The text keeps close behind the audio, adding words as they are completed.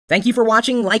Thank you for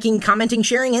watching, liking, commenting,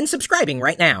 sharing, and subscribing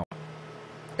right now.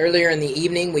 Earlier in the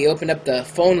evening, we opened up the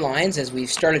phone lines, as we've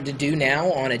started to do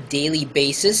now on a daily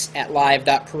basis at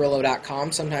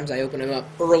live.pirillo.com. Sometimes I open them up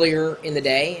earlier in the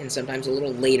day, and sometimes a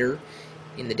little later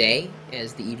in the day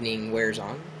as the evening wears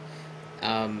on.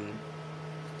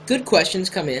 Good questions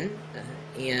come in,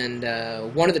 and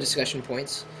one of the discussion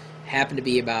points happened to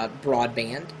be about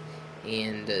broadband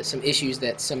and some issues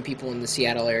that some people in the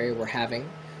Seattle area were having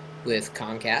with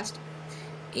Comcast.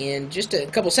 And just a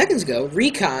couple seconds ago,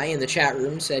 Rikai in the chat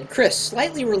room said, Chris,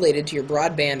 slightly related to your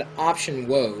broadband option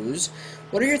woes,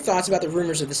 what are your thoughts about the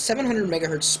rumors of the 700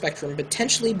 megahertz spectrum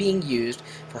potentially being used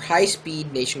for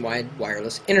high-speed nationwide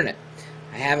wireless internet?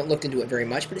 I haven't looked into it very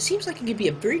much, but it seems like it could be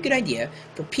a very good idea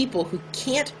for people who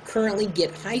can't currently get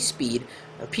high speed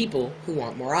or people who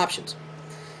want more options.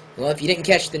 Well, if you didn't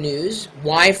catch the news,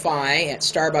 Wi-Fi at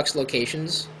Starbucks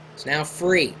locations is now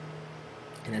free,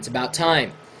 and that's about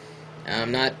time.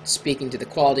 I'm not speaking to the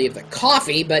quality of the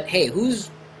coffee, but hey, who's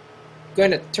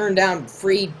going to turn down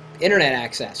free internet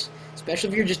access? Especially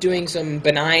if you're just doing some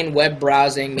benign web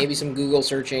browsing, maybe some Google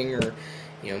searching, or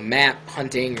map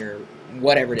hunting, or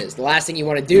whatever it is. The last thing you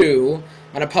want to do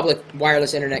on a public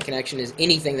wireless internet connection is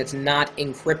anything that's not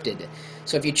encrypted.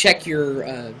 So if you check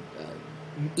your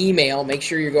email, make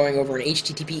sure you're going over an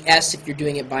HTTPS if you're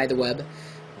doing it by the web,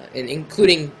 and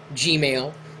including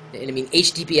Gmail. And I mean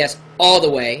HTTPS all the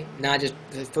way, not just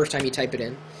the first time you type it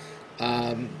in.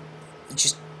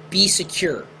 Just be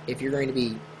secure if you're going to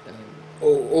be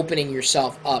opening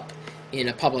yourself up in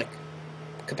a public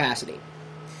capacity.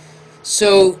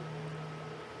 So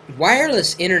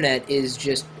wireless internet is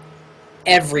just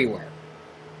everywhere.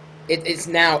 It's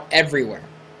now everywhere.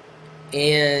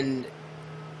 And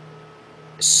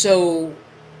so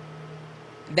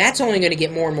that's only going to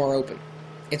get more and more open.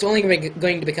 It's only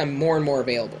going to become more and more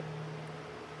available.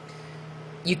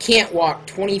 You can't walk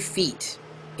 20 feet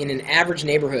in an average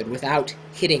neighborhood without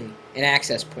hitting an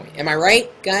access point. Am I right,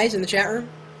 guys, in the chat room?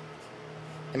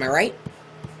 Am I right?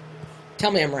 Tell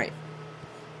me I'm right.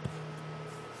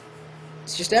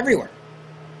 It's just everywhere.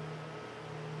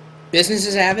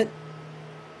 Businesses have it.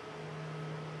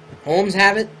 Homes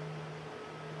have it.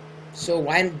 So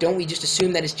why don't we just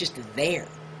assume that it's just there?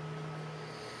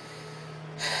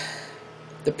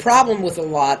 The problem with a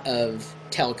lot of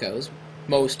telcos,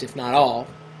 most if not all,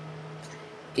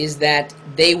 is that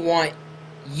they want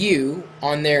you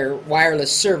on their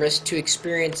wireless service to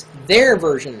experience their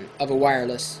version of a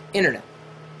wireless internet.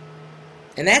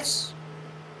 And that's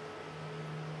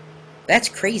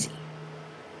crazy.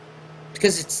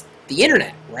 Because it's the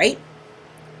internet, right?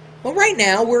 Well, right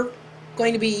now we're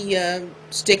going to be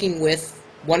sticking with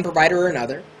one provider or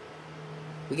another.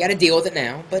 We got to deal with it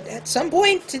now, but at some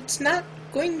point it's not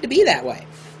going to be that way.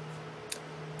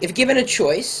 If given a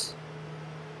choice,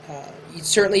 you'd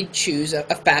certainly choose a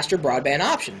faster broadband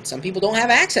option. Some people don't have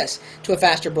access to a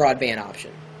faster broadband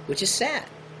option, which is sad.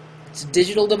 It's a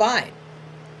digital divide.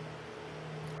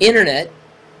 Internet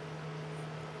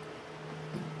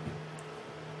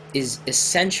is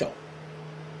essential.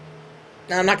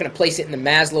 Now, I'm not going to place it in the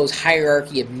Maslow's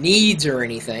hierarchy of needs or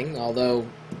anything, although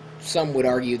some would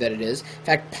argue that it is. In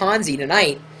fact, Ponzi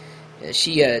tonight,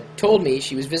 she told me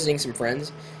she was visiting some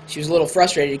friends. She was a little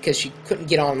frustrated because she couldn't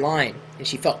get online, and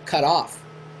she felt cut off.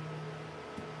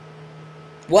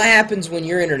 What happens when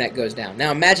your internet goes down?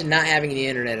 Now imagine not having the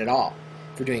internet at all.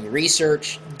 If you're doing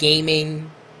research,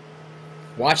 gaming,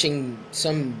 watching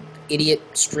some idiot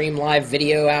stream live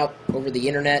video out over the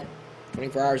internet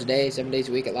 24 hours a day, 7 days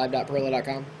a week at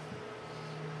live.pirillo.com.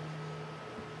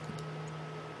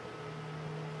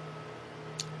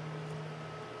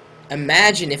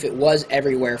 Imagine if it was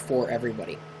everywhere for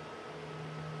everybody.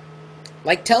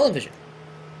 Like television.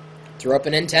 Throw up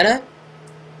an antenna,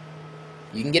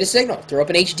 you can get a signal. Throw up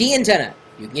an HD antenna,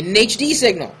 you can get an HD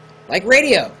signal. Like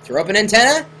radio. Throw up an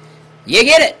antenna, you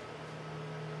get it.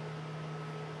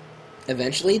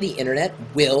 Eventually, the internet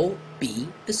will be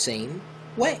the same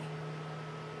way.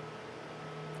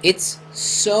 It's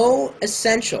so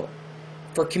essential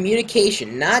for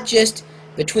communication, not just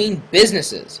between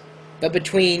businesses, but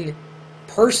between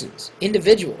persons,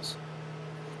 individuals.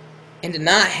 And to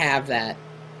not have that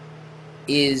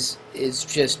is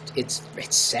just, it's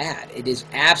sad. It is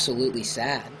absolutely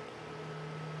sad.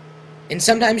 And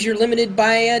sometimes you're limited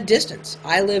by distance.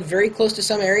 I live very close to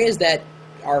some areas that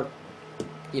are,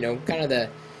 kind of the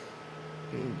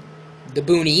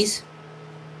boonies,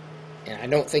 and I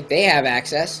don't think they have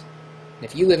access. And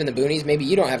if you live in the boonies, maybe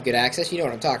you don't have good access. You know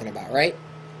what I'm talking about, right?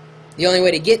 The only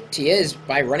way to get to you is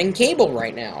by running cable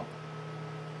right now.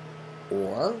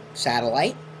 Or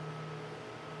satellite.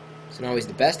 It's not always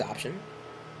the best option.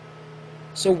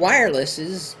 So wireless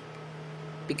is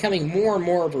becoming more and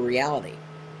more of a reality.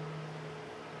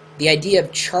 The idea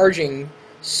of charging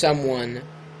someone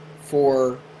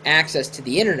for access to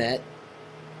the internet,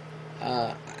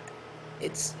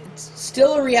 it's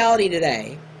still a reality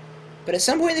today, but at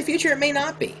some point in the future it may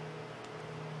not be.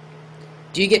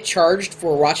 Do you get charged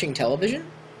for watching television?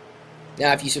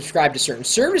 Now, if you subscribe to certain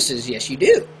services, yes, you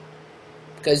do,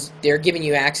 because they're giving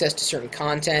you access to certain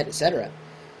content, etc.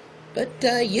 But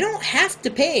you don't have to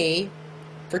pay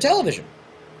for television.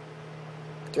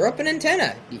 Throw up an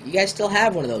antenna. You guys still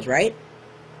have one of those, right?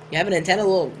 You have an antenna,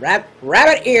 little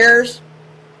rabbit ears.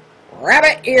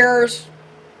 Rabbit ears.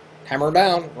 Hammer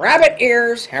down. Rabbit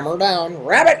ears. Hammer down.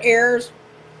 Rabbit ears.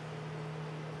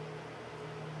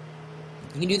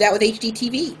 You can do that with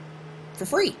HDTV for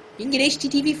free. You can get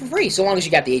HDTV for free, so long as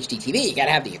you got the HDTV. You got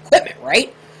to have the equipment, right?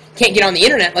 You can't get on the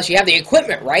internet unless you have the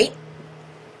equipment, right?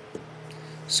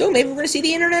 So maybe we're going to see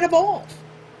the internet evolve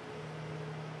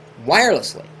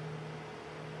wirelessly.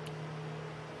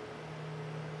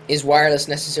 Is wireless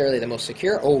necessarily the most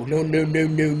secure? Oh, no, no, no,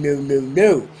 no, no, no,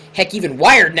 no. Heck, even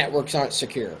wired networks aren't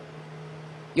secure.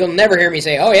 You'll never hear me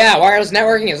say, oh yeah, wireless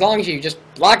networking, as long as you just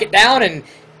lock it down and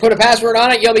put a password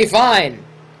on it, you'll be fine.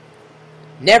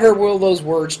 Never will those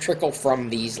words trickle from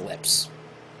these lips.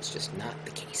 It's just not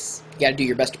the case. You gotta do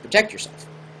your best to protect yourself.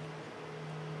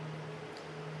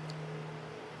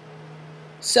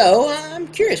 So, I'm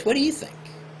curious, what do you think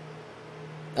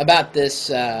about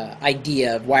this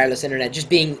idea of wireless internet just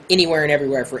being anywhere and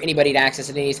everywhere for anybody to access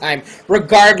at any time,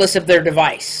 regardless of their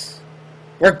device,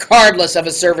 regardless of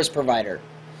a service provider,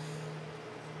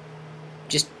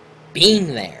 just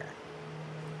being there?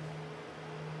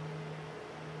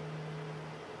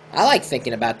 I like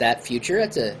thinking about that future.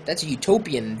 That's a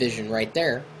utopian vision right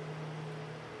there.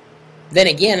 Then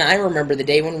again, I remember the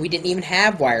day when we didn't even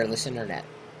have wireless internet.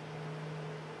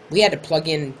 We had to plug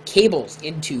in cables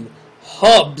into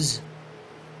hubs.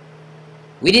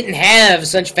 We didn't have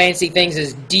such fancy things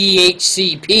as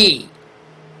DHCP.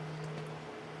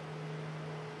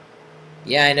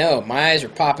 Yeah, I know. My eyes are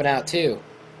popping out too.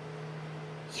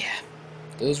 Yeah,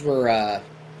 those were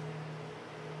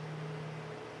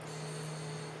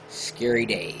scary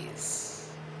days.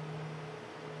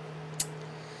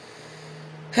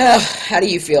 How do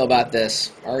you feel about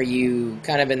this? Are you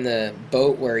kind of in the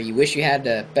boat where you wish you had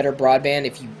better broadband?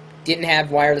 If you didn't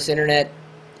have wireless internet,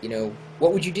 you know,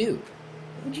 what would you do?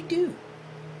 What would you do?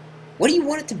 What do you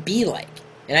want it to be like?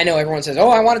 And I know everyone says, oh,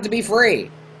 I want it to be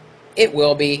free. It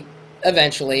will be,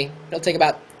 eventually. It'll take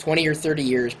about 20 or 30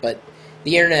 years, but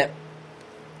the internet,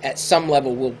 at some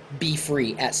level, will be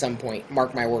free at some point.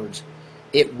 Mark my words.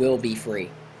 It will be free.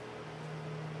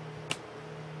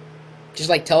 Just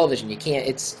like television, you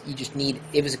just need,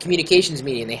 it was a communications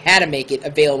medium. They had to make it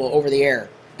available over the air.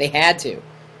 They had to.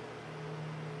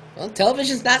 Well,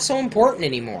 television's not so important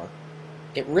anymore.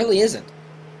 It really isn't.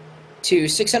 To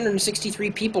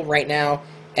 663 people right now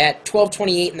at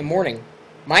 12:28 in the morning,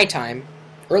 my time.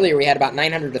 Earlier we had about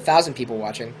 900 to 1,000 people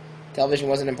watching. Television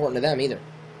wasn't important to them either.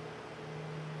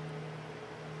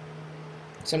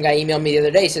 Some guy emailed me the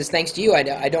other day, says, thanks to you,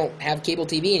 I don't have cable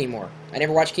TV anymore. I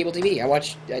never watch cable TV.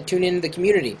 I tune into the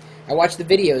community. I watch the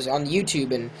videos on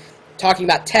YouTube and talking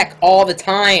about tech all the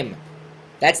time.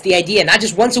 That's the idea. Not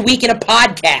just once a week in a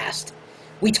podcast.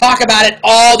 We talk about it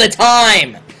all the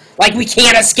time. Like we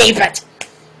can't escape it.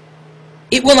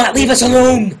 It will not leave us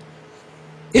alone.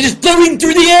 It is floating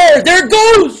through the air. There it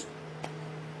goes.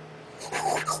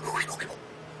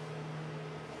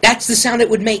 That's the sound it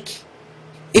would make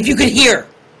if you could hear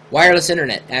wireless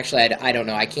internet. Actually, I don't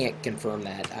know. I can't confirm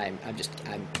that.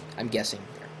 I'm guessing.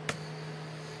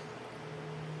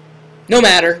 No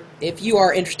matter, if you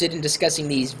are interested in discussing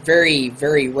these very,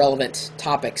 very relevant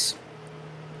topics,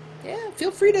 yeah,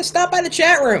 feel free to stop by the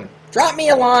chat room. Drop me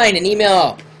a line, an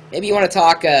email. Maybe you want to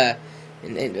talk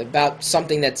about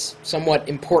something that's somewhat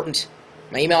important.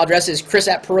 My email address is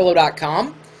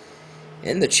chris@pirillo.com,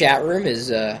 and the chat room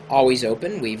is always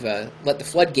open. We've let the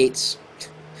floodgates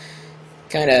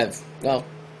kind of, well,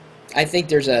 I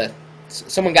think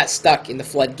someone got stuck in the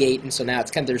floodgate, and so now it's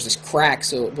kind of, there's this crack,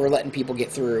 so we're letting people get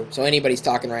through. So anybody's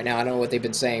talking right now, I don't know what they've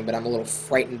been saying, but I'm a little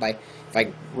frightened by, if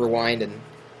I rewind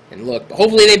and look. But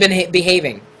hopefully they've been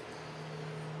behaving.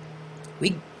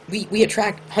 We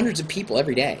attract hundreds of people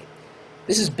every day.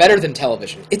 This is better than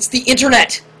television. It's the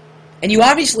internet! And you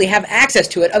obviously have access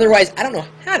to it, otherwise I don't know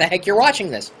how the heck you're watching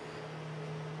this.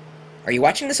 Are you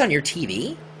watching this on your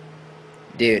TV?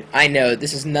 Dude, I know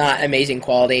this is not amazing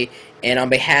quality, and on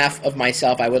behalf of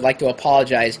myself, I would like to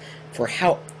apologize for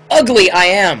how ugly I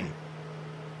am.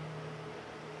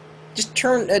 Just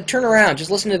turn around.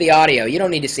 Just listen to the audio. You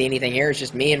don't need to see anything here. It's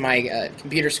just me and my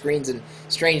computer screens and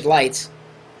strange lights.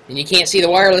 And you can't see the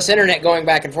wireless internet going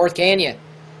back and forth, can you?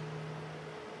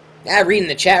 Reading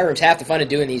the chat room's half the fun of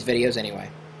doing these videos anyway.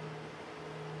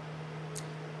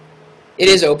 It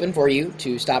is open for you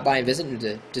to stop by and visit and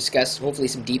to discuss, hopefully,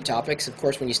 some deep topics. Of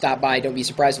course, when you stop by, don't be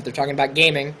surprised if they're talking about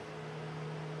gaming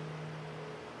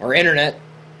or internet,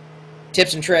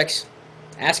 tips and tricks,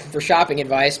 asking for shopping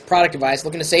advice, product advice,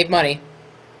 looking to save money.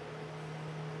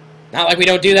 Not like we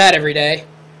don't do that every day.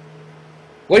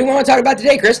 What do you want to talk about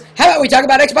today, Chris? How about we talk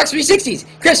about Xbox 360s?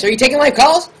 Chris, are you taking live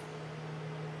calls?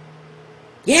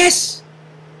 Yes!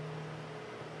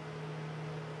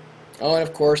 Oh, and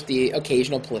of course, the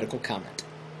occasional political comment.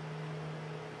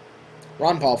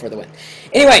 Ron Paul for the win.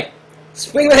 Anyway,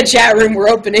 swing by the chat room. We're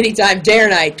open anytime, day or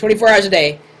night, 24 hours a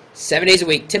day, 7 days a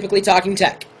week, typically talking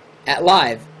tech at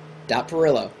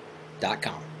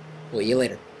live.pirillo.com. We'll see you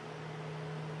later.